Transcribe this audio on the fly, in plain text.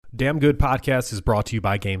Damn Good Podcast is brought to you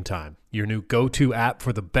by Game Time, your new go-to app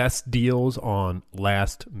for the best deals on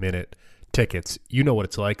last-minute tickets. You know what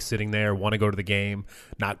it's like sitting there, want to go to the game,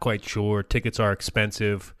 not quite sure, tickets are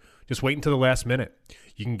expensive. Just wait until the last minute.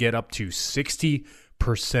 You can get up to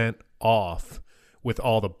 60% off with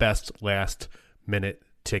all the best last-minute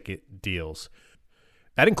ticket deals.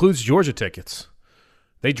 That includes Georgia tickets.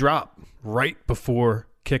 They drop right before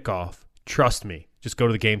kickoff. Trust me. Just go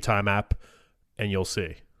to the Game Time app and you'll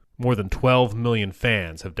see. More than 12 million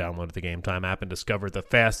fans have downloaded the Game Time app and discovered the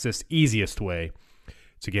fastest, easiest way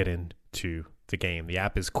to get into the game. The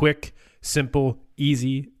app is quick, simple,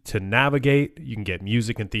 easy to navigate. You can get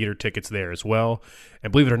music and theater tickets there as well.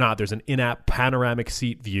 And believe it or not, there's an in-app panoramic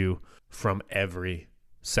seat view from every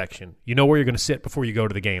section. You know where you're going to sit before you go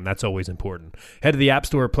to the game. That's always important. Head to the App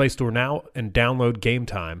Store or Play Store now and download Game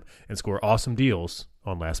Time and score awesome deals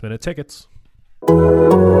on last-minute tickets.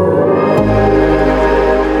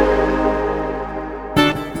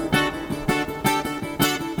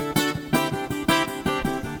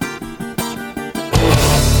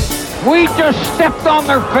 We just stepped on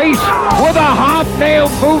their face with a hobnail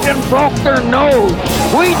boot and broke their nose.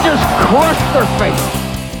 We just crushed their face.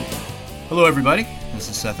 Hello, everybody. This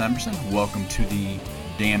is Seth Emerson. Welcome to the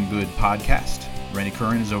Damn Good Podcast. Rennie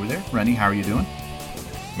Curran is over there. Rennie, how are you doing?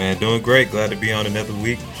 Man, doing great. Glad to be on another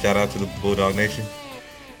week. Shout out to the Bulldog Nation.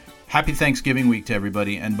 Happy Thanksgiving week to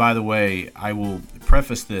everybody. And by the way, I will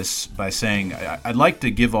preface this by saying I'd like to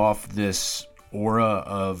give off this aura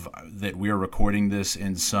of that we are recording this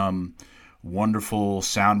in some wonderful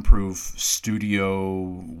soundproof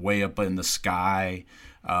studio way up in the sky,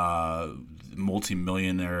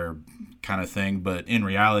 multi-millionaire kind of thing. But in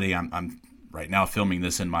reality, I'm right now filming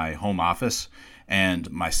this in my home office, and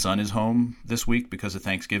my son is home this week because of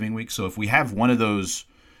Thanksgiving week. So if we have one of those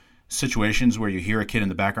situations where you hear a kid in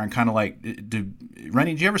the background, kind of like,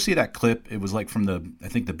 Rennie, did you ever see that clip? It was like from I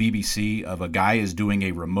think the BBC, of a guy is doing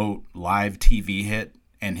a remote live TV hit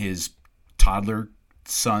and his toddler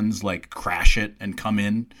sons like crash it and come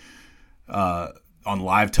in on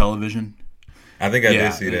live television. I think I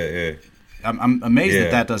did see that, yeah. I'm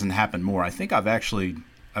amazed that doesn't happen more. I think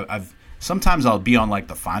I've sometimes I'll be on like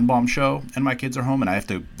the Feinbaum show and my kids are home and I have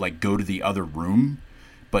to like go to the other room,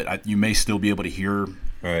 but you may still be able to hear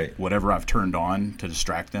whatever I've turned on to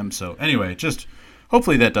distract them. So anyway, just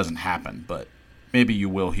hopefully that doesn't happen, but maybe you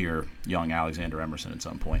will hear young Alexander Emerson at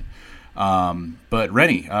some point. But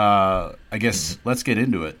Rennie, I guess let's get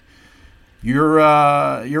into it. Your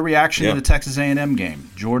reaction to the Texas A&M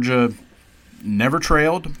game. Georgia never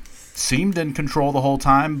trailed, seemed in control the whole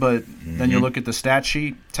time, but then you look at the stat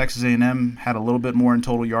sheet, Texas A&M had a little bit more in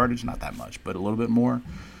total yardage, not that much, but a little bit more.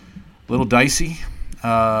 A little dicey.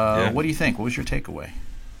 What do you think? What was your takeaway?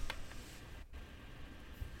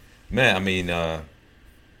 Man, I mean,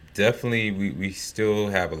 definitely we still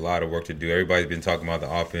have a lot of work to do. Everybody's been talking about the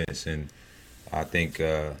offense, and I think,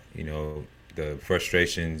 the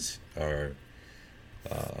frustrations are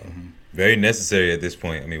very necessary at this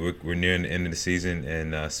point. I mean, we're nearing the end of the season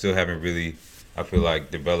and still haven't really, I feel like,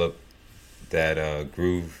 developed that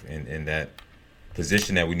groove and that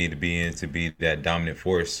position that we need to be in to be that dominant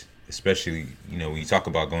force, especially, when you talk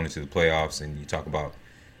about going into the playoffs and you talk about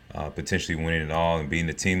potentially winning it all and being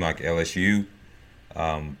a team like LSU.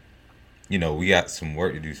 We got some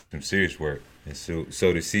work to do, some serious work. And so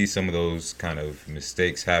to see some of those kind of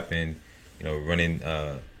mistakes happen, running,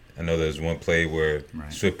 I know there's one play where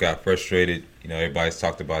Swift got frustrated. Everybody's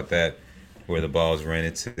talked about that, where the balls ran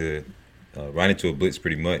into a blitz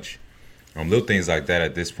pretty much. Little things like that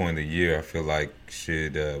at this point in the year, I feel like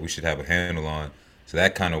we should have a handle on. So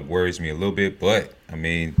that kind of worries me a little bit. But, I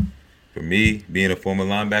mean, for me, being a former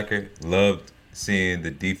linebacker, loved seeing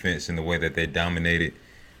the defense and the way that they dominated,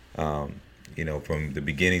 from the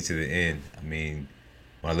beginning to the end. I mean,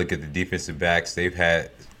 when I look at the defensive backs, they've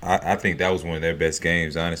had – I think that was one of their best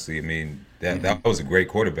games, honestly. I mean, that was a great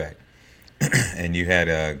quarterback. And you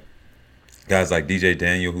had guys like DJ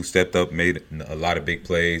Daniel who stepped up, made a lot of big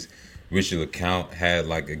plays. Richard LeCounte had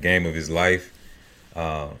like a game of his life,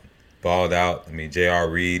 balled out. I mean, J.R.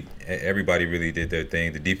 Reed, everybody really did their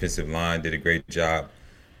thing. The defensive line did a great job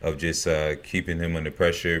of just keeping him under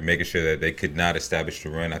pressure, making sure that they could not establish the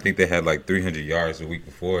run. I think they had like 300 yards the week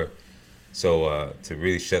before. So to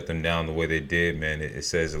really shut them down the way they did, man, it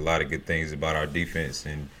says a lot of good things about our defense.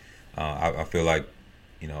 And I feel like,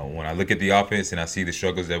 when I look at the offense and I see the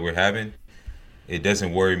struggles that we're having, it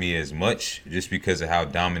doesn't worry me as much just because of how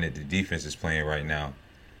dominant the defense is playing right now.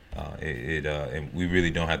 And we really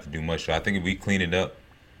don't have to do much. So I think if we clean it up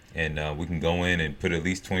and we can go in and put at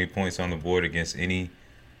least 20 points on the board against any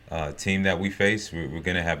team that we face, we're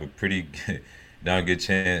going to have a pretty darn good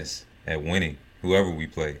chance at winning whoever we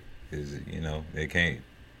play. Because they can't.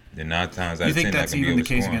 The 9 times out You of 10, think that's even the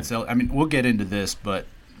case against I mean, we'll get into this, but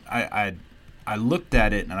I looked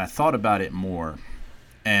at it and I thought about it more,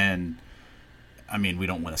 and I mean, we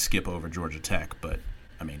don't want to skip over Georgia Tech, but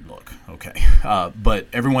I mean, look, okay, but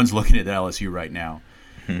everyone's looking at LSU right now,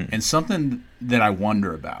 and something that I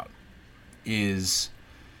wonder about is,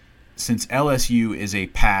 since LSU is a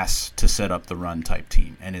pass to set up the run type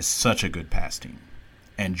team and is such a good pass team,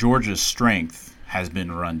 and Georgia's strength has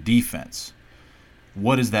been run defense,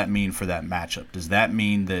 what does that mean for that matchup? Does that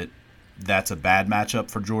mean that that's a bad matchup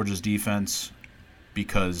for Georgia's defense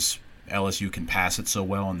because LSU can pass it so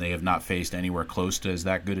well and they have not faced anywhere close to as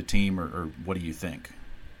that good a team, or what do you think?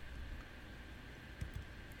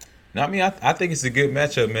 No, I mean, I think it's a good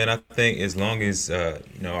matchup, man. I think as long as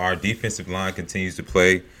our defensive line continues to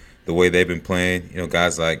play the way they've been playing,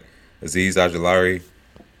 guys like Azeez Ojulari,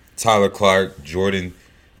 Tyler Clark, Jordan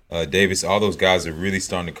Davis, all those guys are really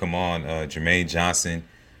starting to come on. Jermaine Johnson,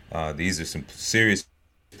 these are some serious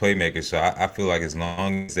playmakers. So I feel like as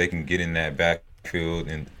long as they can get in that backfield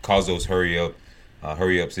and cause those hurry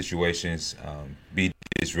up situations, be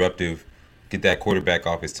disruptive, get that quarterback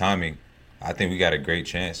off his timing, I think we got a great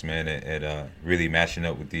chance, man, at really matching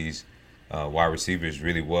up with these wide receivers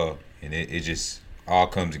really well. And it just all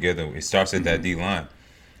comes together. It starts at that D-line.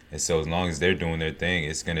 And so as long as they're doing their thing,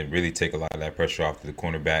 it's going to really take a lot of that pressure off the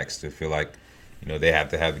cornerbacks to feel like, they have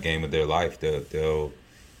to have the game of their life. They'll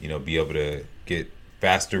be able to get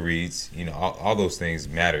faster reads. All those things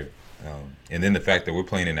matter. And then the fact that we're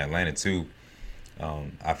playing in Atlanta too,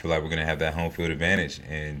 I feel like we're going to have that home field advantage.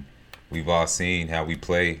 And we've all seen how we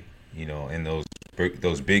play, in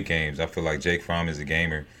those big games. I feel like Jake Fromm is a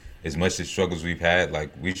gamer. As much as struggles we've had,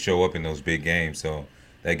 like, we show up in those big games. So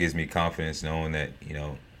that gives me confidence knowing that,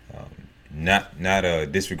 not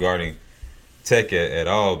disregarding Tech at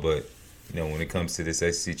all, but when it comes to this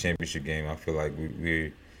SEC championship game, I feel like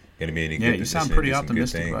we're going to be in a good position. Yeah, you sound pretty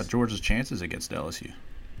optimistic about Georgia's chances against LSU.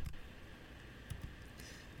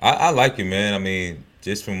 I like it, man. I mean,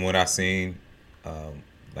 just from what I've seen,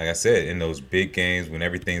 like I said, in those big games when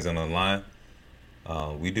everything's on the line,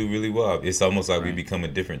 we do really well. It's almost like we become a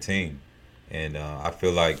different team, and I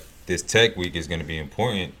feel like this Tech week is going to be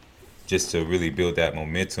important just to really build that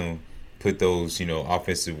momentum, put those,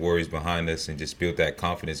 offensive worries behind us, and just build that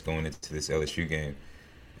confidence going into this LSU game.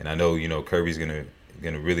 And I know, Kirby's gonna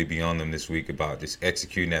really be on them this week about just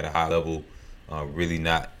executing at a high level, really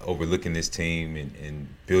not overlooking this team and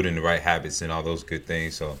building the right habits and all those good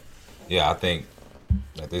things. So, yeah, I think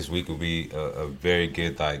that this week will be a very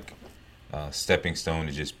good stepping stone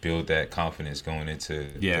to just build that confidence going into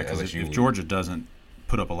the LSU. If Georgia doesn't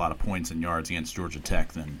put up a lot of points and yards against Georgia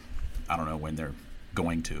Tech, then I don't know when they're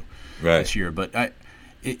going to this year. But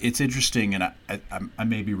it's interesting, and I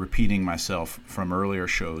may be repeating myself from earlier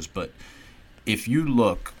shows, but if you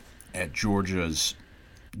look at Georgia's,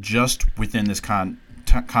 just within this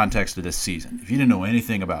context of this season, if you didn't know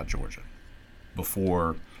anything about Georgia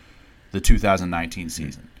before the 2019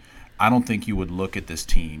 season, I don't think you would look at this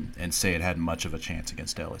team and say it had much of a chance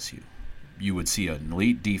against LSU. You would see an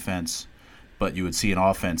elite defense, but you would see an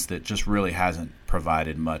offense that just really hasn't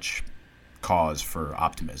provided much cause for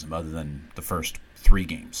optimism other than the first 3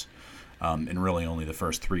 games, and really only the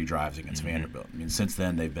first 3 drives against Vanderbilt. I mean, since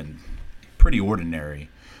then they've been pretty ordinary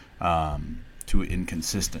to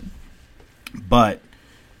inconsistent. But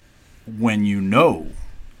when you know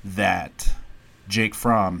that Jake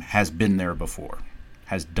Fromm has been there before,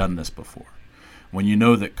 has done this before, when you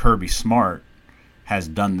know that Kirby Smart has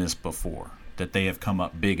done this before, that they have come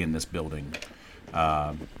up big in this building,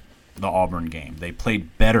 the Auburn game. They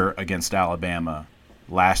played better against Alabama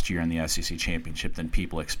last year in the SEC championship than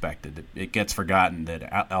people expected. It gets forgotten that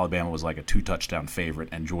Alabama was like a 2-touchdown favorite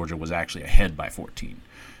and Georgia was actually ahead by 14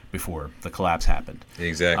 before the collapse happened.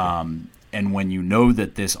 Exactly. And when you know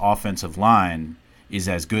that this offensive line is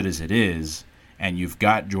as good as it is, and you've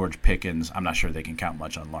got George Pickens, I'm not sure they can count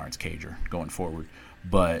much on Lawrence Cager going forward,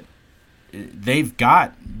 but they've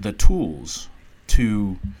got the tools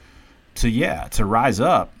to rise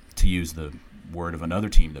up, to use the word of another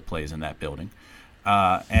team that plays in that building,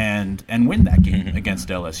 and win that game against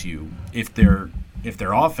LSU if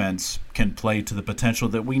their offense can play to the potential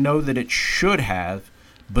that we know that it should have,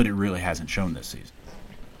 but it really hasn't shown this season.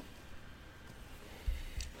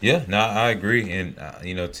 Yeah, no, I agree. And,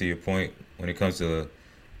 to your point, when it comes to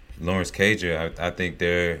Lawrence Cager, I think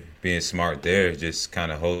they're being smart there, just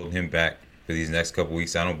kind of holding him back for these next couple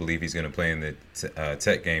weeks. I don't believe he's going to play in the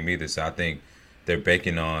Tech game either. So I think they're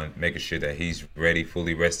banking on making sure that he's ready,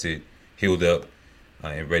 fully rested, healed up,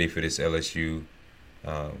 and ready for this LSU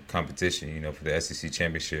competition, for the SEC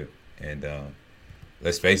championship. And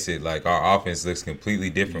let's face it, like our offense looks completely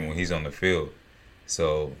different when he's on the field.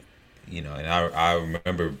 So, and I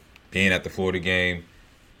remember being at the Florida game,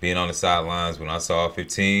 being on the sidelines when I saw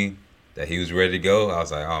 15 that he was ready to go. I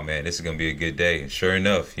was like, oh man, this is gonna be a good day. And sure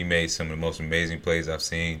enough, he made some of the most amazing plays I've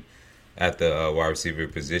seen at the wide receiver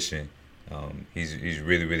position. He's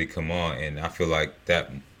really, really come on, and I feel like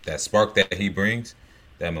that spark that he brings,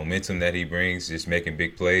 that momentum that he brings, just making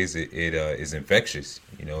big plays, it is infectious.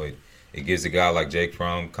 It gives a guy like Jake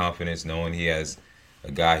Fromm confidence, knowing he has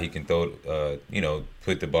a guy he can throw,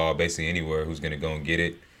 put the ball basically anywhere, who's going to go and get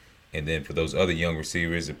it. And then for those other young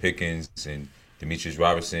receivers, the Pickens and Demetrius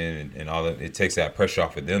Robertson and all that, it takes that pressure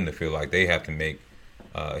off of them to feel like they have to make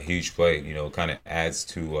a huge play. Kind of adds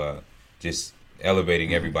to just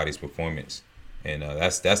elevating everybody's performance. And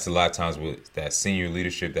that's a lot of times what that senior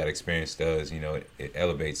leadership, that experience does. It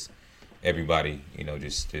elevates everybody.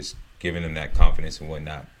 Just giving them that confidence and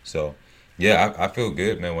whatnot. So, yeah, I feel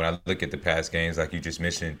good, man. When I look at the past games, like you just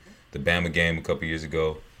mentioned, the Bama game a couple years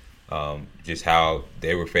ago, just how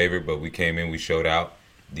they were favored, but we came in, we showed out.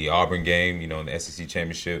 The Auburn game, in the SEC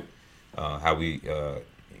championship, how we,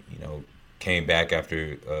 came back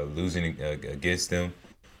after losing against them.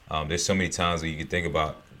 There's so many times where you can think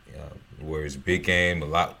about where it's a big game, a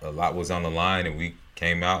lot was on the line, and we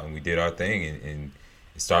came out and we did our thing. And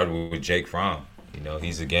it started with Jake Fromm.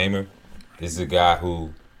 He's a gamer. This is a guy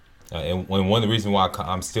who, and one of the reasons why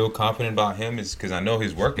I'm still confident about him is because I know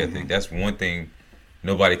his work ethic. That's one thing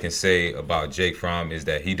nobody can say about Jake Fromm, is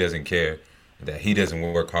that he doesn't care, that he doesn't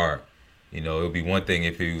work hard. It would be one thing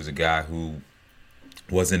if he was a guy who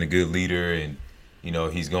wasn't a good leader and,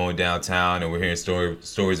 he's going downtown and we're hearing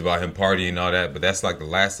stories about him partying and all that, but that's like the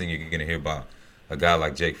last thing you're going to hear about a guy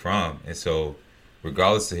like Jake Fromm. And so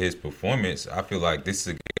regardless of his performance, I feel like this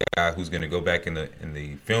is a guy who's going to go back in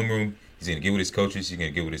the film room. He's going to get with his coaches, he's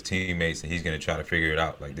going to get with his teammates, and he's going to try to figure it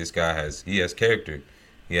out. Like, this guy has character,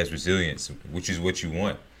 he has resilience, which is what you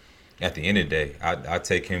want. At the end of the day, I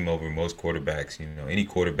take him over most quarterbacks. Any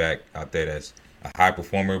quarterback out there that's a high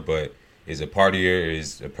performer but is a partier,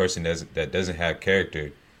 is a person that doesn't have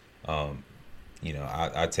character.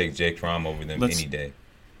 I take Jake Fromm over them any day.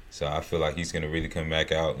 So I feel like he's going to really come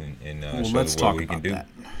back out and show the world what he can do. That.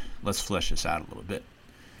 Let's flesh this out a little bit.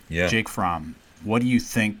 Yeah. Jake Fromm, what do you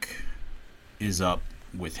think is up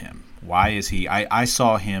with him? Why is he? I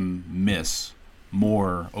saw him miss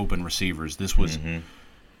more open receivers. This was,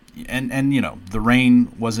 and the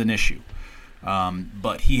rain was an issue,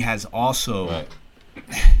 but he has also. Right.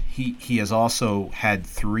 He has also had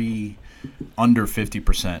 3 under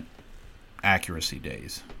 50% accuracy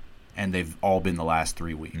days, and they've all been the last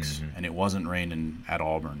 3 weeks. And it wasn't raining at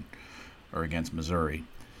Auburn or against Missouri.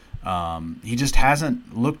 He just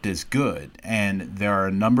hasn't looked as good, and there are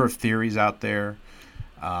a number of theories out there.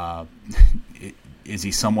 Is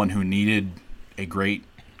he someone who needed a great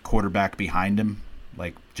quarterback behind him,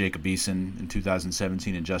 like Jacob Eason in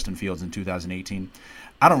 2017 and Justin Fields in 2018?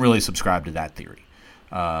 I don't really subscribe to that theory.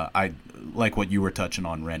 I like what you were touching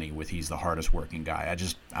on, Rennie, with he's the hardest working guy.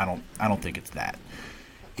 I don't think it's that.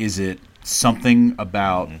 Is it something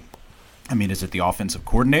about? Is it the offensive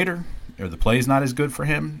coordinator? Or the play's not as good for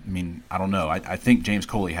him? I don't know. I think James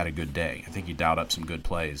Coley had a good day. I think he dialed up some good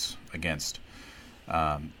plays against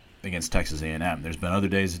Texas A&M. There's been other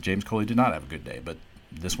days that James Coley did not have a good day, but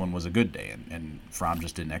this one was a good day, and Fromm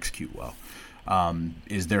just didn't execute well.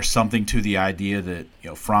 Is there something to the idea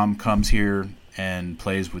that Fromm comes here and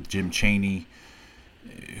plays with Jim Chaney,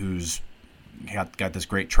 who's got this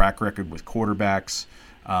great track record with quarterbacks,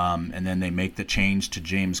 and then they make the change to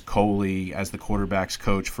James Coley as the quarterback's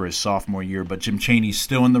coach for his sophomore year, but Jim Chaney's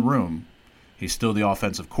still in the room. He's still the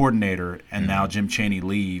offensive coordinator, and now Jim Chaney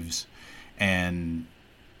leaves, and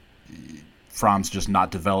Fromm's just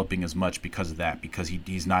not developing as much because of that, because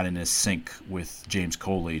he's not in his sync with James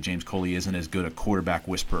Coley. James Coley isn't as good a quarterback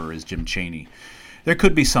whisperer as Jim Chaney. There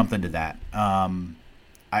could be something to that.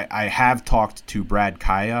 I have talked to Brad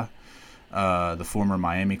Kaya, the former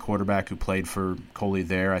Miami quarterback who played for Coley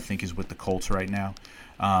there. I think he's with the Colts right now,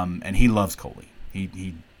 and he loves Coley.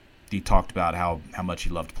 He talked about how much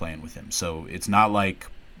he loved playing with him. So it's not like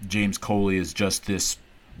James Coley is just this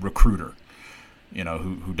recruiter,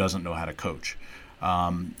 who doesn't know how to coach.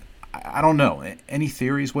 I don't know. Any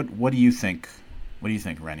theories? What do you think? What do you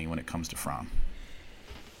think, Rennie, when it comes to Fromm?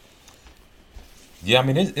 Yeah,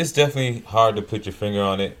 it's definitely hard to put your finger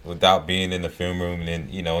on it without being in the film room and then,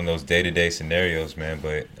 in those day-to-day scenarios, man.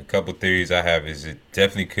 But a couple theories I have is it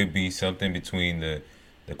definitely could be something between the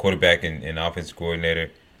quarterback and offensive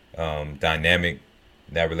coordinator dynamic,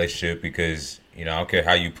 that relationship, because I don't care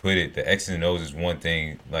how you put it, the X's and O's is one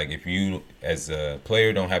thing. Like, if you as a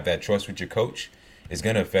player don't have that trust with your coach, it's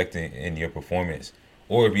going to affect in your performance.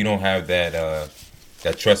 Or if you don't have that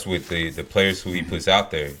trust with the players who he puts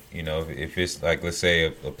out there, if it's like, let's say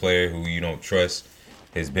a player who you don't trust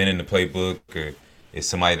has been in the playbook, or is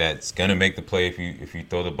somebody that's going to make the play if you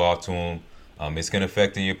throw the ball to him, it's going to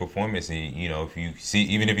affect in your performance. And, if you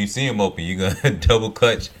see him open, you're going to double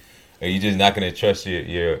clutch, or you're just not going to trust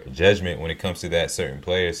your judgment when it comes to that certain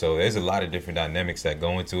player. So there's a lot of different dynamics that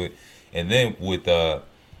go into it. And then with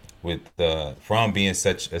Fromm being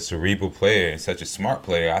such a cerebral player and such a smart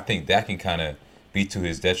player, I think that can kind of be to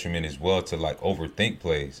his detriment as well, to like overthink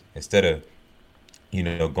plays instead of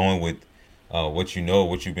going with what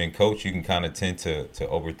you've been coached. You can kind of tend to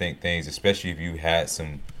overthink things, especially if you had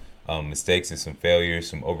some mistakes and some failures,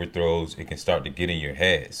 some overthrows. It can start to get in your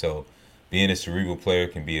head. So being a cerebral player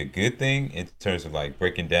can be a good thing in terms of like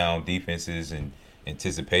breaking down defenses and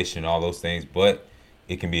anticipation, all those things, but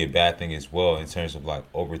it can be a bad thing as well in terms of like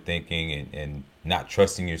overthinking and not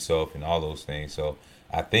trusting yourself and all those things. So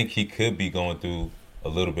I think he could be going through a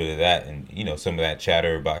little bit of that, and some of that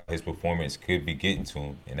chatter about his performance could be getting to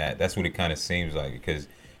him, and that's what it kind of seems like, because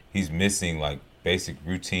he's missing like basic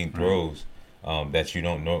routine throws that you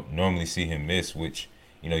don't normally see him miss, which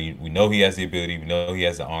we know he has the ability, we know he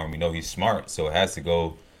has the arm, we know he's smart, so it has to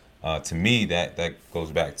go to me that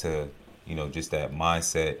goes back to just that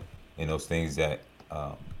mindset and those things that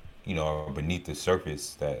are beneath the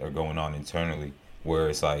surface that are going on internally, where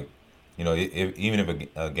it's like even if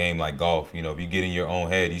a game like golf, if you get in your own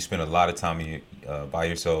head, you spend a lot of time by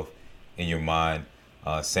yourself in your mind.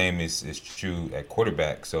 Same is true at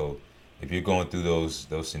quarterback. So if you're going through those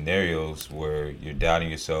scenarios where you're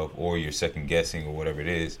doubting yourself or you're second guessing or whatever it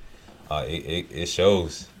is, it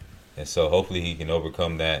shows. And so hopefully he can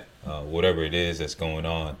overcome that, whatever it is that's going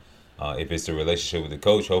on. If it's a relationship with the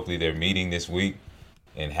coach, hopefully they're meeting this week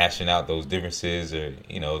and hashing out those differences, or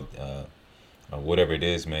whatever it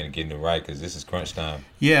is, man, getting it right, because this is crunch time.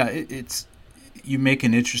 Yeah, it's you make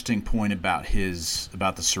an interesting point about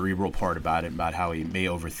the cerebral part about it, about how he may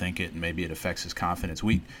overthink it and maybe it affects his confidence.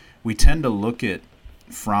 We tend to look at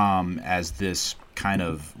Fromm as this kind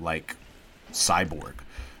of like cyborg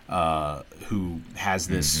who has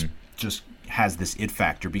this has this it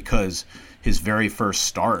factor, because his very first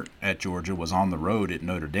start at Georgia was on the road at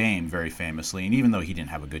Notre Dame, very famously, and even though he didn't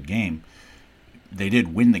have a good game, they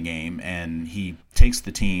did win the game, and he takes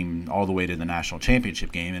the team all the way to the national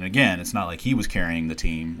championship game. And again, it's not like he was carrying the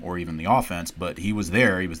team or even the offense, but he was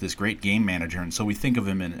there. He was this great game manager, and so we think of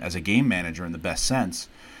him as a game manager in the best sense.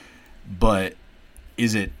 But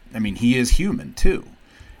he is human too.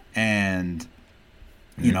 And,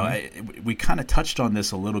 we kind of touched on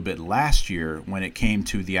this a little bit last year when it came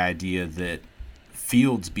to the idea that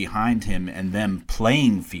Fields behind him and them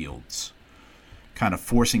playing Fields, kind of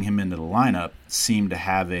forcing him into the lineup, seemed to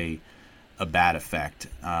have a bad effect,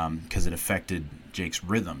 because it affected Jake's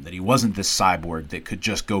rhythm, that he wasn't this cyborg that could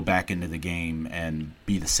just go back into the game and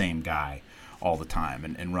be the same guy all the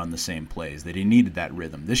time and run the same plays, that he needed that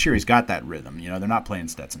rhythm. This year he's got that rhythm. They're not playing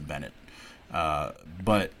Stetson Bennett.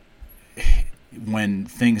 But when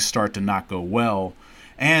things start to not go well,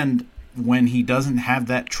 and when he doesn't have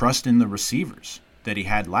that trust in the receivers that he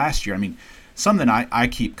had last year, something I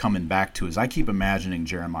keep coming back to is I keep imagining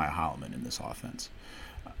Jeremiah Holloman in this offense.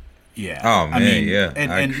 Yeah. Oh, man, yeah.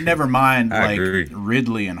 And never mind agree.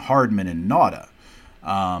 Ridley and Hardman and Nauta.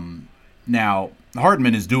 Now,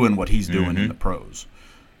 Hardman is doing what he's doing in the pros.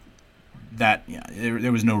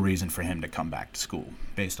 There was no reason for him to come back to school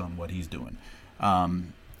based on what he's doing.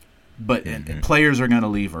 But and players are going to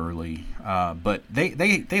leave early. But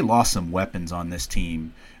they lost some weapons on this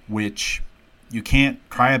team, which you can't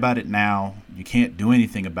cry about it now. You can't do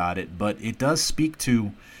anything about it. But it does speak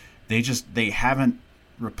to they haven't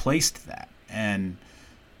replaced that. And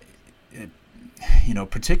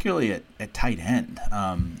particularly at tight end,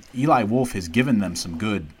 Eli Wolf has given them some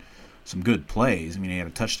good plays. He had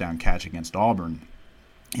a touchdown catch against Auburn,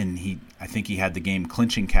 and I think he had the game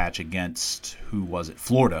clinching catch against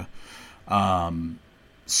Florida.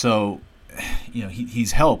 So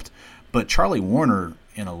he's helped, but Charlie Warner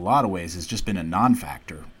in a lot of ways has just been a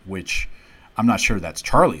non-factor, which I'm not sure that's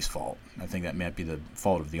Charlie's fault. I think that might be the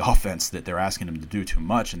fault of the offense, that they're asking him to do too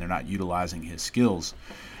much and they're not utilizing his skills.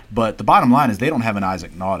 But the bottom line is they don't have an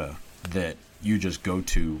Isaac Nauta that you just go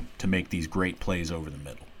to make these great plays over the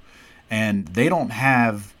middle. And they don't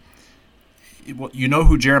have –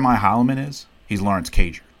 who Jeremiah Holloman is? He's Lawrence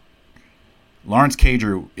Cager. Lawrence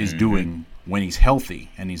Cager is doing, when he's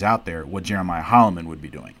healthy and he's out there, what Jeremiah Holloman would be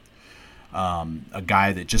doing. a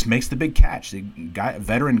guy that just makes the big catch, a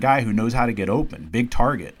veteran guy who knows how to get open, big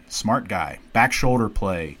target, smart guy, back shoulder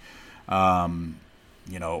play,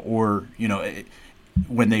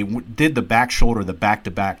 when they did the back shoulder, the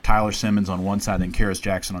back-to-back, Tyler Simmons on one side and Karis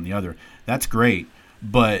Jackson on the other, that's great.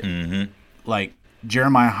 But, like,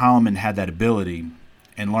 Jeremiah Holloman had that ability,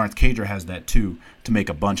 and Lawrence Cager has that too, to make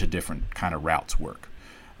a bunch of different kind of routes work.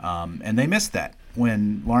 And they missed that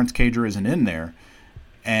when Lawrence Cager isn't in there.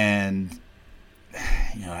 And,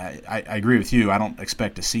 I agree with you. I don't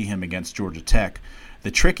expect to see him against Georgia Tech.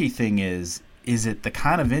 The tricky thing is it the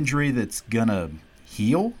kind of injury that's going to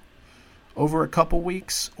heal over a couple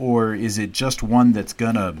weeks, or is it just one that's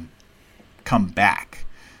going to come back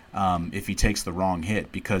if he takes the wrong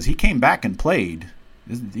hit? Because he came back and played.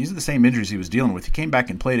 These are the same injuries he was dealing with. He came back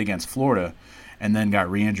and played against Florida and then got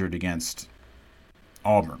re-injured against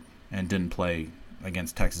Auburn and didn't play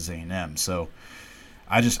against Texas A&M. So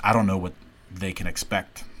I don't know what they can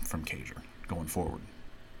expect from Cager going forward.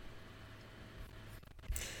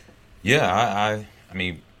 Yeah, I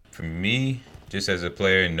mean, for me, just as a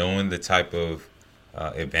player, knowing the type of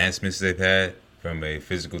advancements they've had from a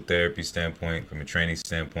physical therapy standpoint, from a training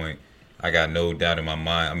standpoint, I got no doubt in my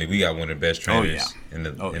mind. I mean, we got one of the best trainers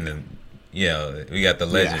we got the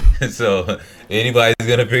legend. Yeah. So anybody's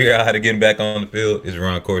gonna figure out how to get him back on the field is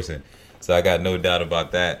Ron Corson. So I got no doubt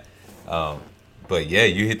about that. But yeah,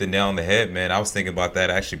 you hit the nail on the head, man. I was thinking about that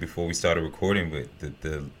actually before we started recording, but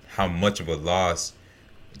the how much of a loss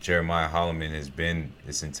Jeremiah Holloman has been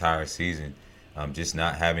this entire season. Just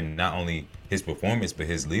not having not only his performance but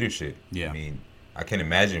his leadership. Yeah. I mean, I can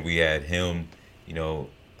imagine we had him,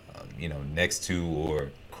 next to or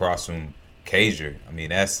across from Cager. I mean,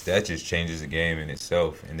 that just changes the game in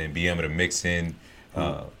itself. And then being able to mix in,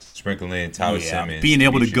 sprinkle in Tyler Simmons, being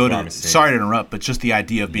able to go to. Sorry to interrupt, but just the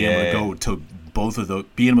idea of being able to go to both of those,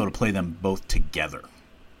 being able to play them both together.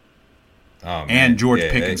 Oh, and George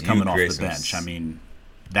Pickens coming off the bench. I mean,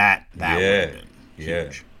 that would have been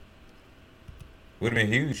huge. Would have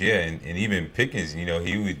been huge, yeah. And even Pickens, he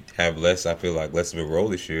would have less of a role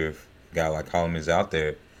this year if a guy like Holloman's out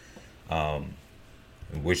there.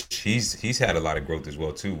 Which he's had a lot of growth as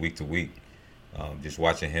well, too, week to week. Just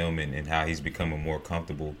watching him and how he's becoming more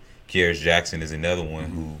comfortable. Karis Jackson is another one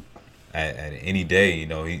who, at any day,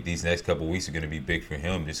 these next couple of weeks are going to be big for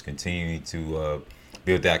him, just continuing to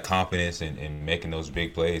build that confidence and making those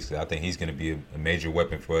big plays. I think he's going to be a major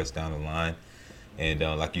weapon for us down the line. And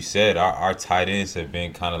like you said, our tight ends have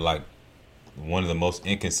been kind of like one of the most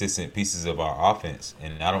inconsistent pieces of our offense.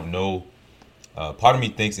 And I don't know, part of me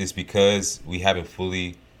thinks it's because we haven't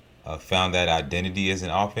fully found that identity as an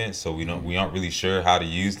offense, so we aren't really sure how to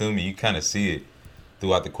use them. And you kind of see it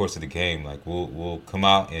throughout the course of the game. Like we'll come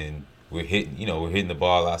out and we're hitting the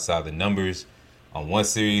ball outside the numbers on one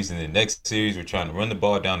series, and the next series we're trying to run the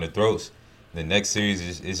ball down their throats. The next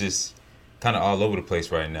series is just kind of all over the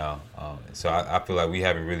place right now. So I feel like we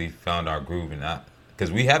haven't really found our groove, and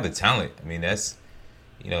because we have the talent. I mean, that's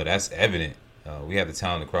evident. We have the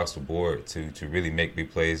talent across the board to really make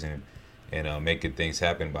big plays and make good things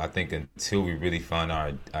happen. But I think until we really find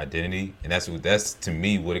our identity, and that's to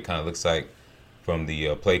me what it kind of looks like from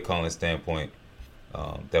the play calling standpoint,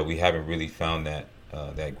 that we haven't really found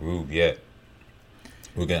that groove yet.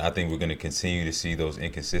 I think we're gonna continue to see those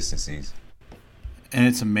inconsistencies. And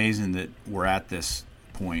it's amazing that we're at this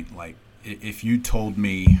point. Like, if you told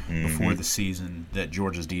me before the season that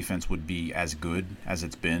Georgia's defense would be as good as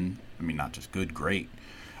it's been, I mean, not just good, great,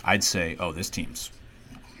 I'd say, oh, this team's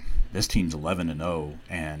 11-0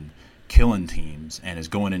 and killing teams and is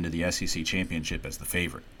going into the SEC championship as the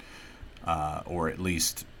favorite, or at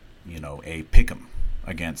least, a pick'em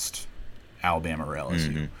against Alabama or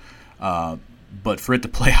LSU. But for it to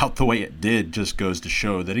play out the way it did just goes to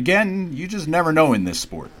show that, again, you just never know in this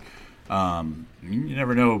sport. You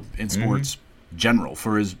never know in sports general.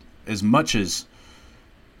 For as much as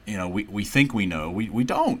we think we know, we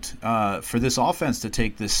don't. For this offense to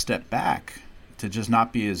take this step back, to just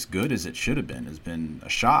not be as good as it should have been, has been a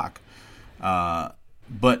shock.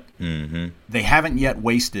 But they haven't yet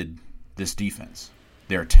wasted this defense.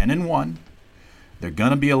 They're 10-1. They're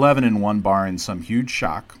going to be 11-1, barring some huge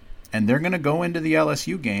shock. And they're going to go into the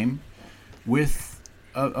LSU game with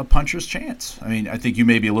a puncher's chance. I mean, I think you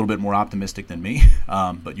may be a little bit more optimistic than me,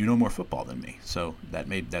 but you know more football than me. So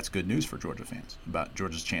that's good news for Georgia fans about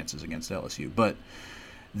Georgia's chances against LSU. But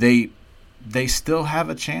they still have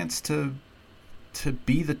a chance to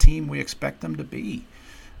be the team we expect them to be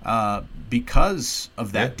because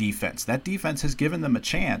of that defense. That defense has given them a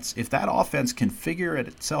chance. If that offense can figure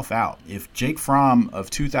itself out, if Jake Fromm of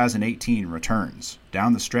 2018 returns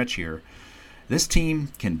down the stretch here, This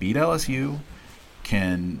team can beat LSU,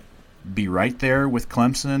 can be right there with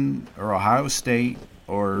Clemson or Ohio State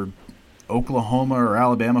or Oklahoma or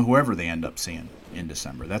Alabama, whoever they end up seeing in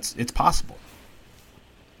December. It's possible.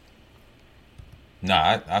 No,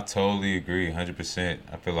 I totally agree, 100%.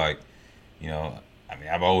 I feel like,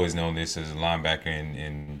 I've always known this as a linebacker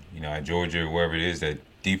in at Georgia or wherever it is, that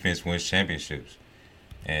defense wins championships.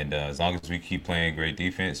 And as long as we keep playing great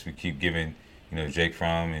defense, we keep giving, Jake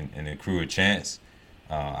Fromm and the crew a chance,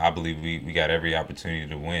 I believe we got every opportunity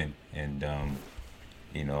to win. And,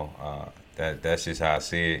 that's just how I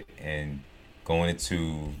see it. And going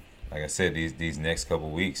into, like I said, these next couple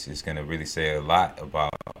of weeks, it's going to really say a lot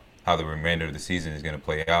about how the remainder of the season is going to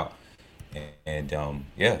play out. And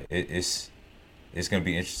it's going to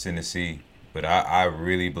be interesting to see. But I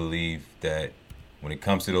really believe that when it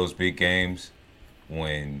comes to those big games,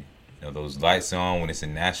 when those lights on, when it's a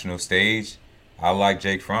national stage, I like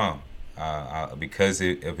Jake Fromm because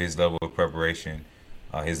of his level of preparation,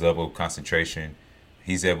 his level of concentration.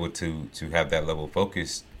 He's able to have that level of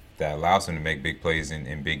focus that allows him to make big plays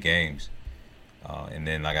in big games. And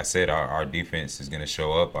then, like I said, our defense is going to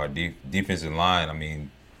show up. Our defensive line,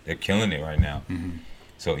 they're killing it right now. Mm-hmm.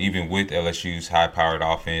 So even with LSU's high-powered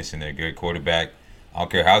offense and their good quarterback, I don't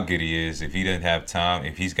care how good he is, if he doesn't have time,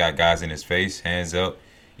 if he's got guys in his face, hands up,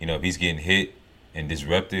 if he's getting hit and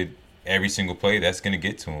disrupted every single play, that's going to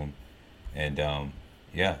get to him. And,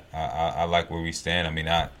 I like where we stand.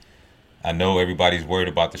 I know everybody's worried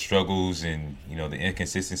about the struggles and, the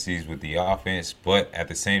inconsistencies with the offense, but at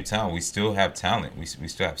the same time, we still have talent. We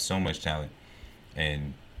still have so much talent.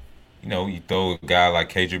 And, you throw a guy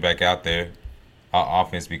like Cager back out there, our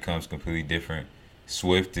offense becomes completely different.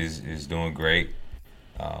 Swift is doing great.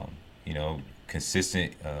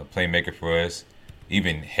 Consistent playmaker for us.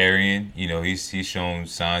 Even Harrion, he's shown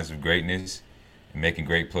signs of greatness and making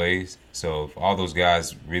great plays. So if all those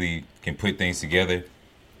guys really can put things together,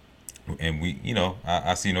 and we,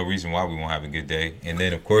 I see no reason why we won't have a good day. And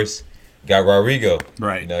then, of course, got Rodrigo.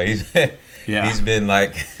 Right. He's been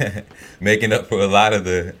like making up for a lot of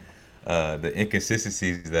the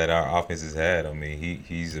inconsistencies that our offense has had.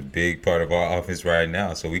 He's a big part of our offense right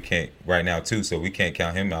now. So we can't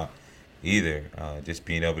count him out either. Just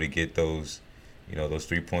being able to get those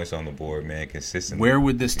 3 points on the board, man, consistently. Where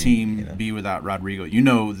would this team be without Rodrigo? You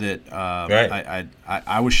know that right.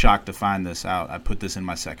 I was shocked to find this out. I put this in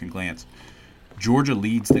my second glance. Georgia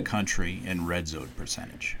leads the country in red zone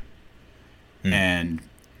percentage. And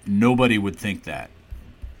nobody would think that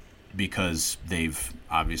because they've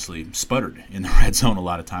obviously sputtered in the red zone a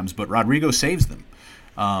lot of times, but Rodrigo saves them.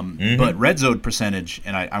 But red zone percentage,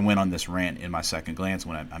 and I went on this rant in my second glance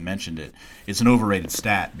when I mentioned it, it's an overrated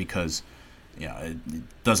stat because it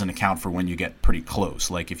doesn't account for when you get pretty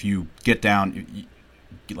close. Like if you get down,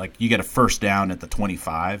 you get a first down at the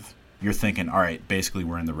 25, you're thinking, all right, basically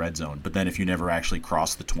we're in the red zone. But then if you never actually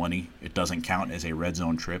cross the 20, it doesn't count as a red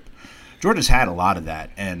zone trip. Georgia's had a lot of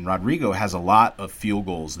that, and Rodrigo has a lot of field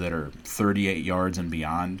goals that are 38 yards and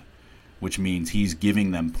beyond, which means he's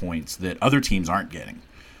giving them points that other teams aren't getting.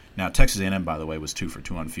 Now, Texas A&M, by the way, was 2 for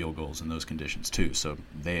 2 on field goals in those conditions too, so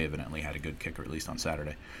they evidently had a good kicker, at least on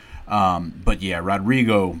Saturday. But yeah,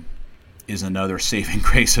 Rodrigo is another saving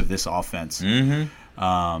grace of this offense.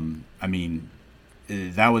 That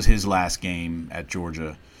was his last game at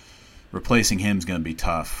Georgia. Replacing him is going to be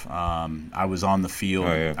tough. I was on the field.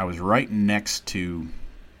 Oh, yeah. I was right next to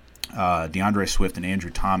DeAndre Swift and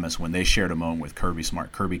Andrew Thomas when they shared a moment with Kirby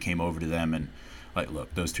Smart. Kirby came over to them and,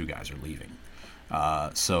 look, those two guys are leaving.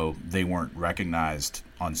 So they weren't recognized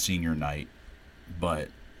on senior night, but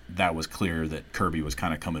that was clear that Kirby was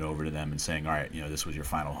kind of coming over to them and saying, all right, this was your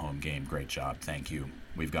final home game. Great job. Thank you.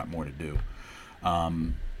 We've got more to do.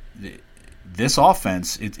 This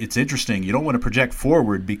offense, it's interesting. You don't want to project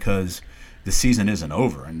forward because the season isn't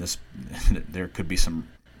over, and there could be some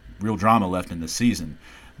real drama left in the season.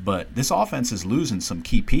 But this offense is losing some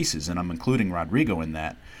key pieces, and I'm including Rodrigo in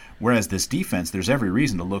that. Whereas this defense, there's every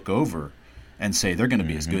reason to look over and say they're going to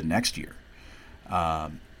be as good next year.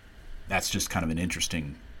 That's just kind of an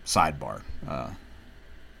interesting sidebar.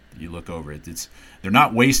 You look over it; they're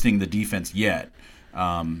not wasting the defense yet.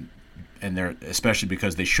 And they're especially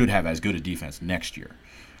because they should have as good a defense next year,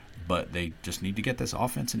 but they just need to get this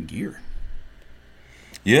offense in gear.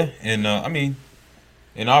 Yeah, and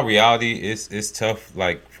in all reality, it's tough,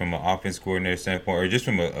 like from an offense coordinator standpoint, or just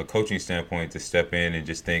from a coaching standpoint, to step in and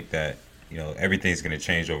just think that everything's going to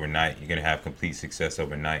change overnight. You're going to have complete success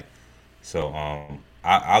overnight. So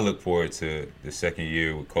I look forward to the second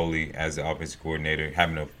year with Coley as the offensive coordinator,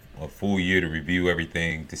 having a full year to review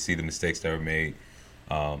everything, to see the mistakes that were made.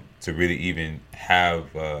 To really even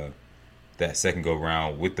have that second go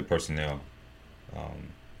round with the personnel.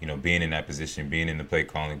 Being in that position, being in the play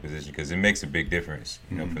calling position, because it makes a big difference,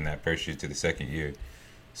 from that first year to the second year.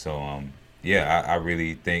 So, I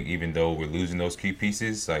really think even though we're losing those key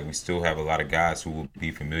pieces, like we still have a lot of guys who will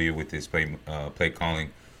be familiar with this play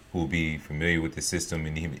calling, who will be familiar with the system,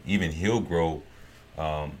 and even he'll grow,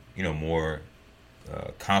 more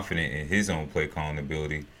confident in his own play calling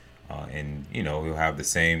ability, and he'll have the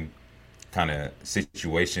same kind of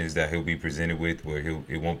situations that he'll be presented with where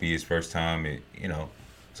it won't be his first time,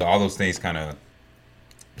 so all those things kind of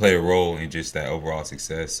play a role in just that overall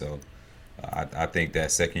success. So I think that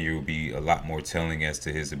second year will be a lot more telling as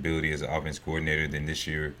to his ability as an offense coordinator than this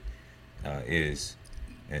year is.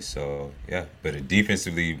 And so, but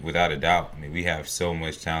defensively, without a doubt, I mean, we have so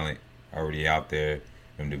much talent already out there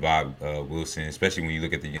from Devod Wilson, especially when you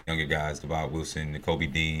look at the younger guys, Devod Wilson, Kobe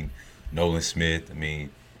Dean, Nolan Smith, I mean,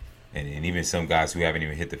 and even some guys who haven't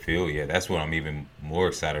even hit the field yet. That's what I'm even more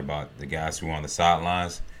excited about, the guys who are on the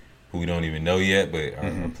sidelines, who we don't even know yet, but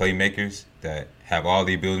are playmakers that have all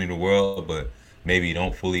the ability in the world, but maybe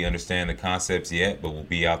don't fully understand the concepts yet, but will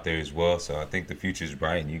be out there as well. So I think the future is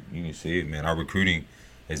bright, and you can see it, man. Our recruiting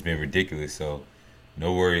has been ridiculous, so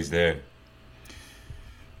no worries there.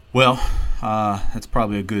 Well, that's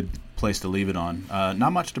probably a good place to leave it on.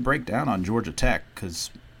 Not much to break down on Georgia Tech because,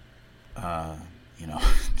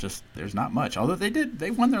 just there's not much. Although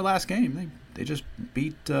they won their last game. They just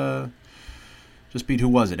beat who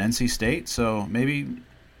was it? NC State. So maybe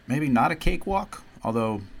not a cakewalk.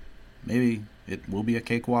 Although maybe it will be a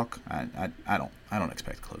cakewalk. I don't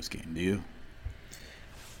expect a close game. Do you?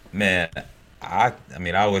 Man, I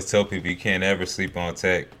always tell people you can't ever sleep on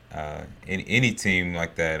Tech. Any team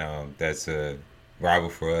like that, that's a rival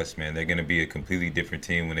for us, man. They're going to be a completely different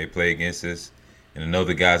team when they play against us. And I know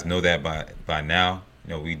the guys know that by now.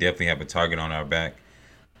 We definitely have a target on our back.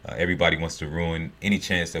 Everybody wants to ruin any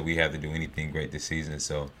chance that we have to do anything great this season.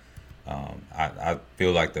 So I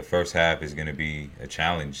feel like the first half is going to be a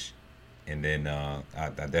challenge. And then I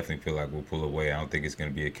definitely feel like we'll pull away. I don't think it's going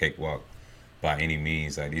to be a cakewalk by any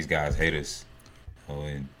means. Like, these guys hate us.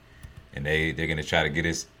 And they're going to try to get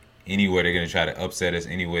us anywhere. They're going to try to upset us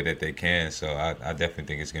any way that they can. So I definitely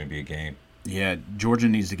think it's going to be a game. Yeah, Georgia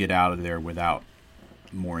needs to get out of there without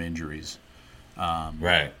more injuries.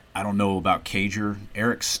 Right. I don't know about Cager.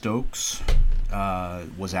 Eric Stokes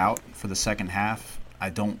was out for the second half.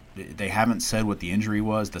 They haven't said what the injury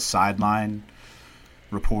was. The sideline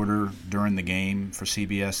reporter during the game for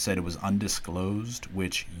CBS said it was undisclosed,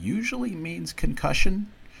 which usually means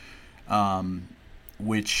concussion.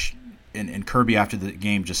 Which and Kirby after the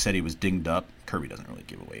game just said he was dinged up. Kirby doesn't really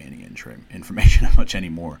give away any information much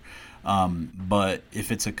anymore. But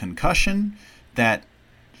if it's a concussion, that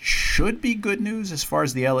should be good news as far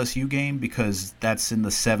as the LSU game, because that's in the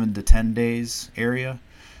 7 to 10 days area,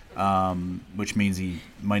 which means he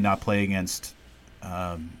might not play against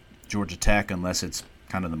Georgia Tech unless it's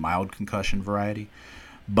kind of the mild concussion variety.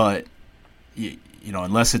 But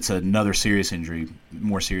unless it's another serious injury,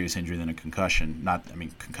 more serious injury than a concussion.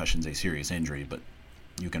 Concussion's a serious injury, but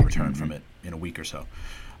you can return from it in a week or so.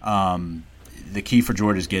 The key for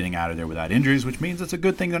Georgia is getting out of there without injuries, which means it's a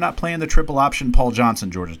good thing they're not playing the triple option Paul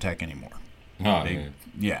Johnson Georgia Tech anymore. Now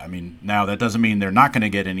that doesn't mean they're not going to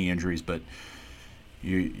get any injuries, but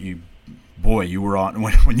you were on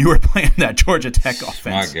when you were playing that Georgia Tech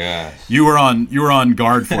offense. My gosh, you were on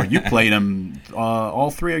guard for it. You played them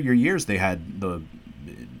all 3 of your years. They had the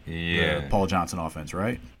Paul Johnson offense,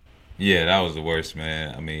 right? Yeah, that was the worst,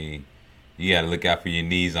 man. I mean, you got to look out for your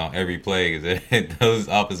knees on every play because those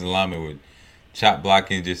offensive linemen were chop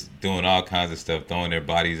blocking, just doing all kinds of stuff, throwing their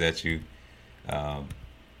bodies at you.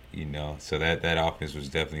 So that offense was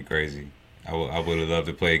definitely crazy. I would have loved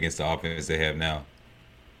to play against the offense they have now.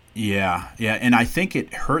 Yeah, and I think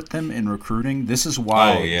it hurt them in recruiting. This is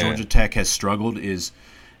why Georgia Tech has struggled. Is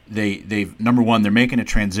they've number one, they're making a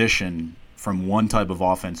transition from one type of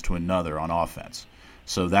offense to another on offense,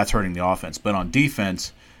 so that's hurting the offense. But on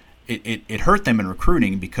defense, it hurt them in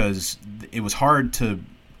recruiting because it was hard to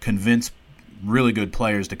convince really good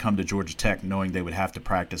players to come to Georgia Tech knowing they would have to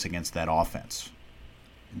practice against that offense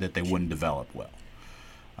that they wouldn't develop well.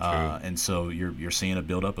 And so you're seeing a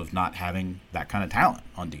buildup of not having that kind of talent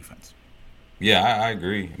on defense. Yeah, I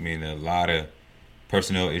agree. I mean, a lot of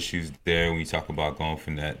personnel issues there when you talk about going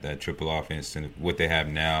from that triple offense and what they have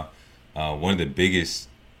now. One of the biggest,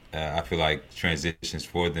 I feel like, transitions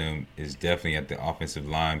for them is definitely at the offensive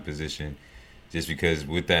line position, just because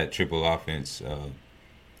with that triple offense,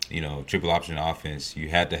 triple option offense, you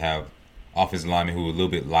had to have offensive linemen who were a little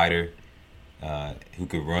bit lighter, who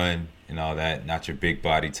could run and all that, not your big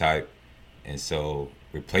body type. And so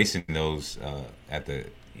replacing those at the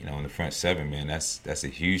in the front seven, man, that's a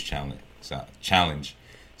huge challenge.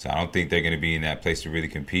 So I don't think they're going to be in that place to really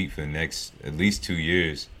compete for the next at least 2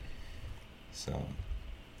 years. So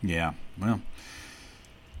yeah, well,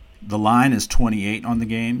 the line is 28 on the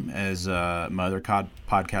game, as my other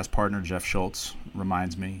podcast partner Jeff Schultz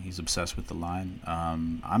reminds me. He's obsessed with the line.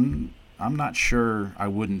 I'm not sure I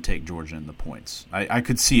wouldn't take Georgia in the points. I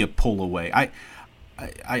could see a pull away.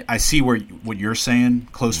 I see what you're saying,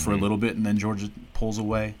 close for a little bit, and then Georgia pulls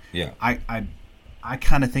away. Yeah. I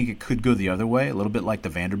kind of think it could go the other way, a little bit like the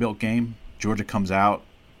Vanderbilt game. Georgia comes out,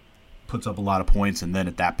 puts up a lot of points, and then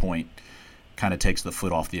at that point kind of takes the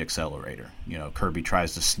foot off the accelerator. Kirby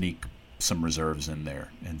tries to sneak some reserves in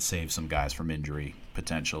there and save some guys from injury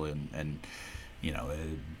potential, and it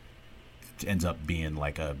ends up being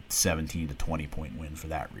like a 17 to 20 point win for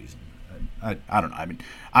that reason. I don't know. I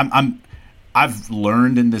mean, I've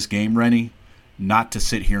learned in this game, Rennie, not to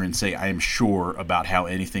sit here and say I am sure about how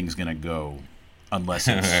anything's going to go unless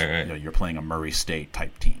it's, you're playing a Murray State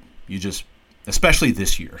type team. You just, especially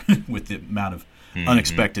this year with the amount of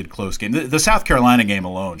unexpected close games. The South Carolina game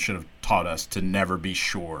alone should have taught us to never be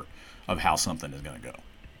sure of how something is going to go.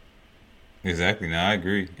 Exactly. No, I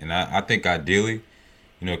agree. And I think ideally,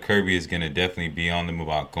 Kirby is going to definitely be on them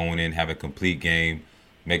about going in, have a complete game,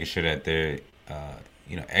 making sure that they're,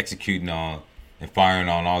 executing on and firing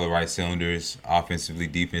on all the right cylinders, offensively,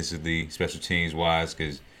 defensively, special teams wise,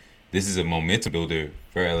 because this is a momentum builder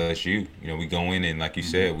for LSU. We go in and, like you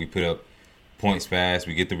said, we put up points fast,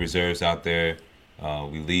 we get the reserves out there,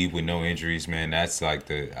 we leave with no injuries, man. That's I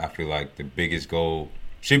feel like the biggest goal,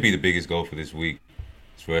 should be the biggest goal for this week,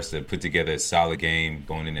 is for us to put together a solid game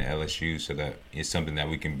going into LSU so that it's something that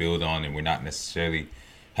we can build on, and we're not necessarily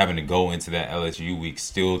having to go into that LSU week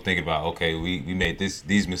still thinking about, okay, we made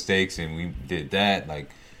these mistakes and we did that. Like,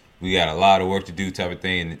 we got a lot of work to do type of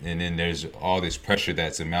thing. And then there's all this pressure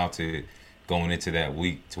that's amounted going into that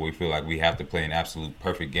week to where we feel like we have to play an absolute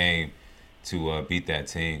perfect game to beat that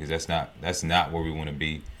team, because that's not where we want to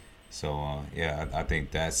be. So, I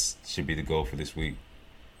think that should be the goal for this week.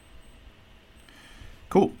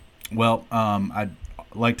 Cool. Well, I'd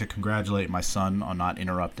like to congratulate my son on not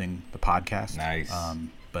interrupting the podcast. Nice.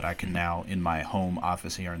 But I can now, in my home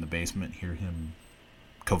office here in the basement, hear him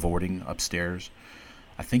cavorting upstairs.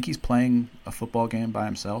 I think he's playing a football game by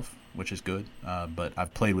himself, which is good. But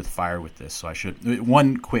I've played with fire with this, so I should.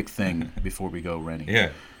 One quick thing before we go, Rennie.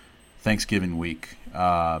 Yeah. Thanksgiving week.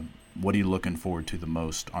 What are you looking forward to the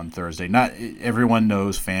most on Thursday? Not everyone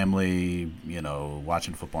knows family,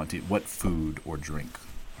 watching football on TV. What food or drink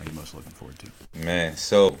are you most looking forward to? Man,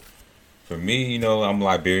 so for me, I'm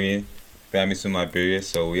Liberian. Family's from Liberia,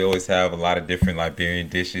 so we always have a lot of different Liberian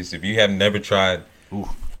dishes. If you have never tried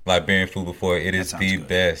Liberian food before, it is the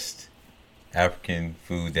best African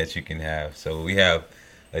food that you can have. So we have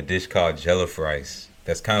a dish called jollof rice.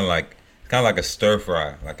 That's kind of like a stir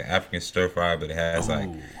fry, like an African stir fry, but it has like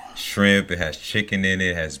shrimp, it has chicken in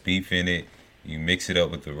it, it has beef in it. You mix it up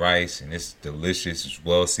with the rice, and it's delicious. It's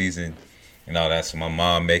well seasoned and all that. So my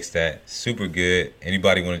mom makes that super good.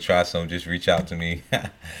 Anybody want to try some, just reach out to me.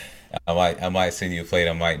 I might send you a plate.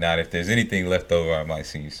 I might not. If there's anything left over, I might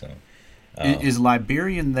send you some. Is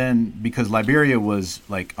Liberian then, because Liberia was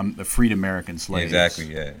like a freed American slaves.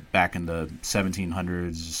 Exactly, yeah. Back in the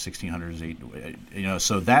 1700s, 1600s,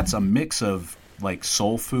 so that's a mix of like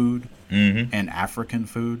soul food and African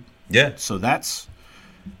food. Yeah. So that's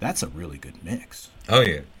a really good mix. Oh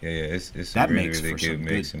yeah. It's that a really, makes really for good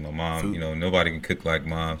mix. And my mom, food. Nobody can cook like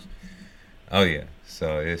mom's. Oh yeah.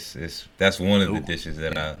 So that's one of the dishes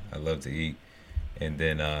that I love to eat. And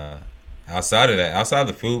then outside of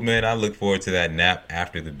the food, man, I look forward to that nap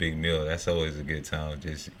after the big meal. That's always a good time.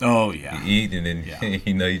 Just you eat, and then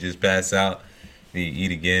you just pass out. You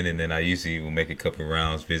eat again, and then I usually will make a couple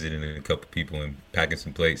rounds, visiting a couple people and packing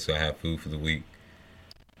some plates so I have food for the week.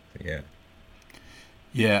 So, yeah.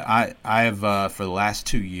 Yeah, I have for the last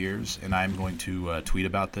 2 years, and I'm going to tweet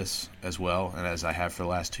about this as well. And as I have for the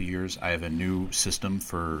last 2 years, I have a new system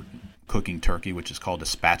for cooking turkey, which is called a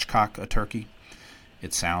spatchcock a turkey.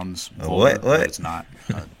 It sounds vulgar, what? but it's not.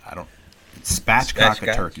 It's spatchcock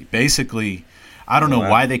a turkey. Basically, I don't know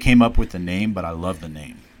why they came up with the name, but I love the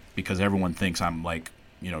name because everyone thinks I'm like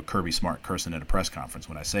Kirby Smart cursing at a press conference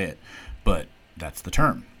when I say it, but that's the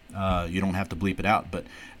term. You don't have to bleep it out, but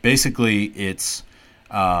basically it's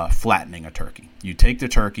flattening a turkey. You take the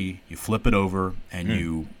turkey, you flip it over, and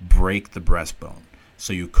you break the breastbone.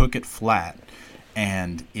 So you cook it flat,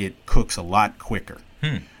 and it cooks a lot quicker.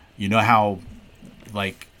 You know how,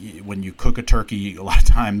 like, when you cook a turkey, a lot of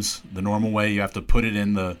times the normal way you have to put it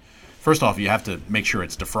in the – first off, you have to make sure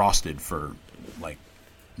it's defrosted for, like,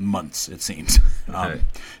 months, it seems.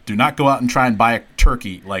 Do not go out and try and buy a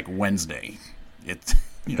turkey like Wednesday. It's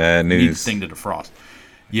bad news. Needs thing to defrost.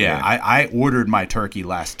 Yeah. I ordered my turkey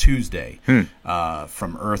last Tuesday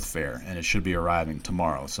from Earth Fare, and it should be arriving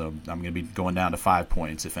tomorrow. So I'm going to be going down to 5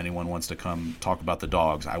 Points. If anyone wants to come talk about the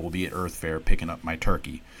dogs, I will be at Earth Fare picking up my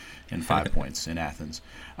turkey in 5 Points in Athens.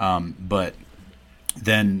 But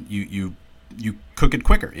then you cook it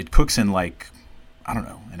quicker. It cooks in like, I don't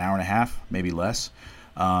know, an hour and a half, maybe less.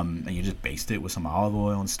 And you just baste it with some olive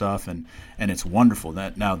oil and stuff, and it's wonderful.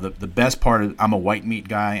 Now the best part of, I'm a white meat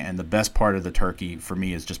guy, and the best part of the turkey for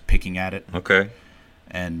me is just picking at it. Okay.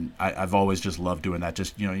 And I've always just loved doing that.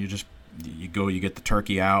 Just you go, you get the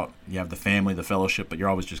turkey out, you have the family, the fellowship, but you're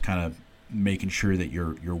always just kind of making sure that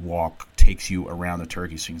your walk takes you around the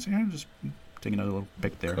turkey, so you can say, just take another little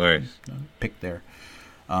pick there, pick there.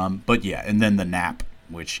 But yeah, and then the nap,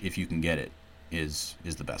 which if you can get it, is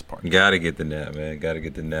the best part. Gotta get the nap, man. Gotta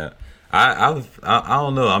get the nap. I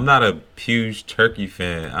don't know. I'm not a huge turkey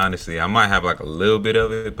fan, honestly. I might have like a little bit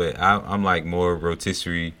of it, but I'm like more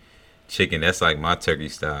rotisserie chicken. That's like my turkey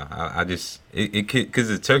style. I just it because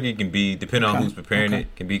the turkey can be, depending on who's preparing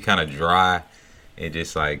it, can be kind of dry and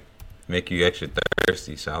just like make you extra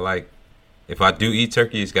thirsty. So I like, if I do eat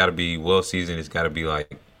turkey, it's got to be well seasoned. It's got to be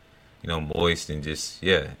like, moist and just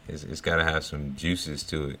it's got to have some juices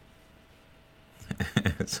to it.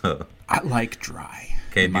 So I like dry.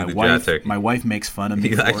 Can't do the dry turkey. My wife makes fun of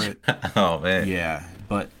me for it. Oh man. Yeah,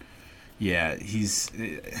 but I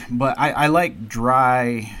like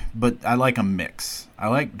dry, but I like a mix. I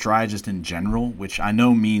like dry just in general, which I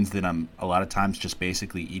know means that I'm a lot of times just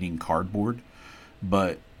basically eating cardboard,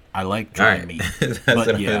 but I like dry meat.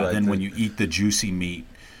 But then when you eat the juicy meat,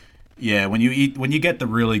 when you get the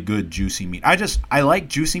really good juicy meat, I like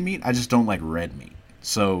juicy meat. I just don't like red meat.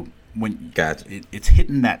 So when it's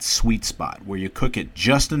hitting that sweet spot where you cook it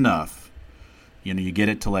just enough, you get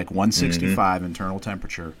it to like 165 internal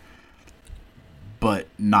temperature, but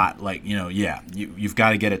not like, you've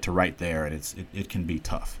got to get it to right there, and it can be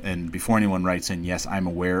tough. And before anyone writes in, yes, I'm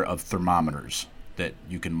aware of thermometers that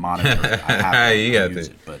you can monitor. I have you got use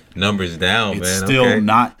it, but numbers down, it's man. It's still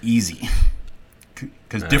not easy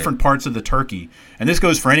because different parts of the turkey, and this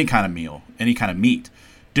goes for any kind of meal, any kind of meat,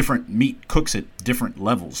 different meat cooks at different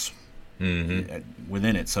levels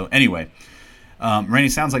within it. So anyway, Randy,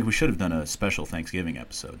 sounds like we should have done a special Thanksgiving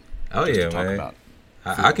episode. Oh yeah, man.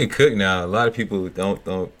 I can cook now. A lot of people don't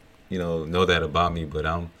know that about me, but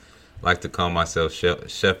I'm like to call myself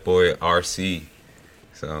Chef Boy RC.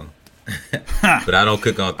 So, but I don't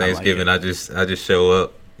cook on Thanksgiving. I just show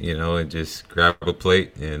up, and just grab a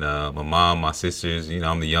plate. And my mom, my sisters,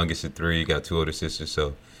 I'm the youngest of three. Got two older sisters,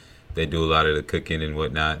 so they do a lot of the cooking and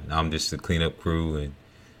whatnot. I'm just the cleanup crew and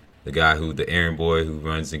the errand boy who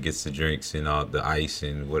runs and gets the drinks and all the ice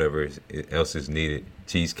and whatever else is needed,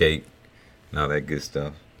 cheesecake and all that good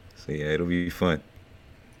stuff. So yeah, it'll be fun.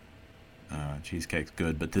 Cheesecake's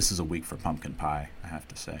good, but this is a week for pumpkin pie, I have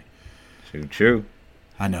to say. True.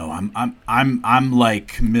 I know. I'm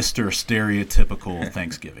like Mr. Stereotypical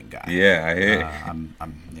Thanksgiving guy. Yeah, I hear. I'm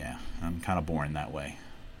kind of boring that way.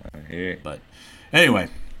 I hear. But anyway,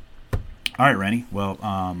 all right, Rennie. Well,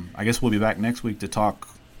 I guess we'll be back next week to talk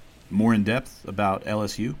more in depth about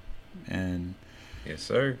LSU and yes,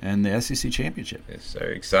 sir, and the SEC championship. Yes,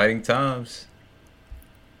 sir. Exciting times.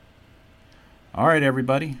 All right,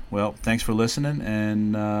 everybody. Well, thanks for listening,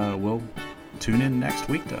 and we'll tune in next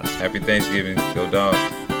week to us. Happy Thanksgiving. Go Dogs.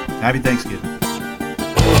 Happy Thanksgiving.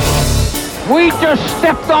 We just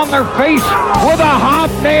stepped on their face with a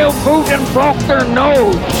hobnail boot and broke their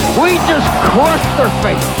nose. We just crushed their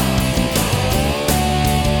face.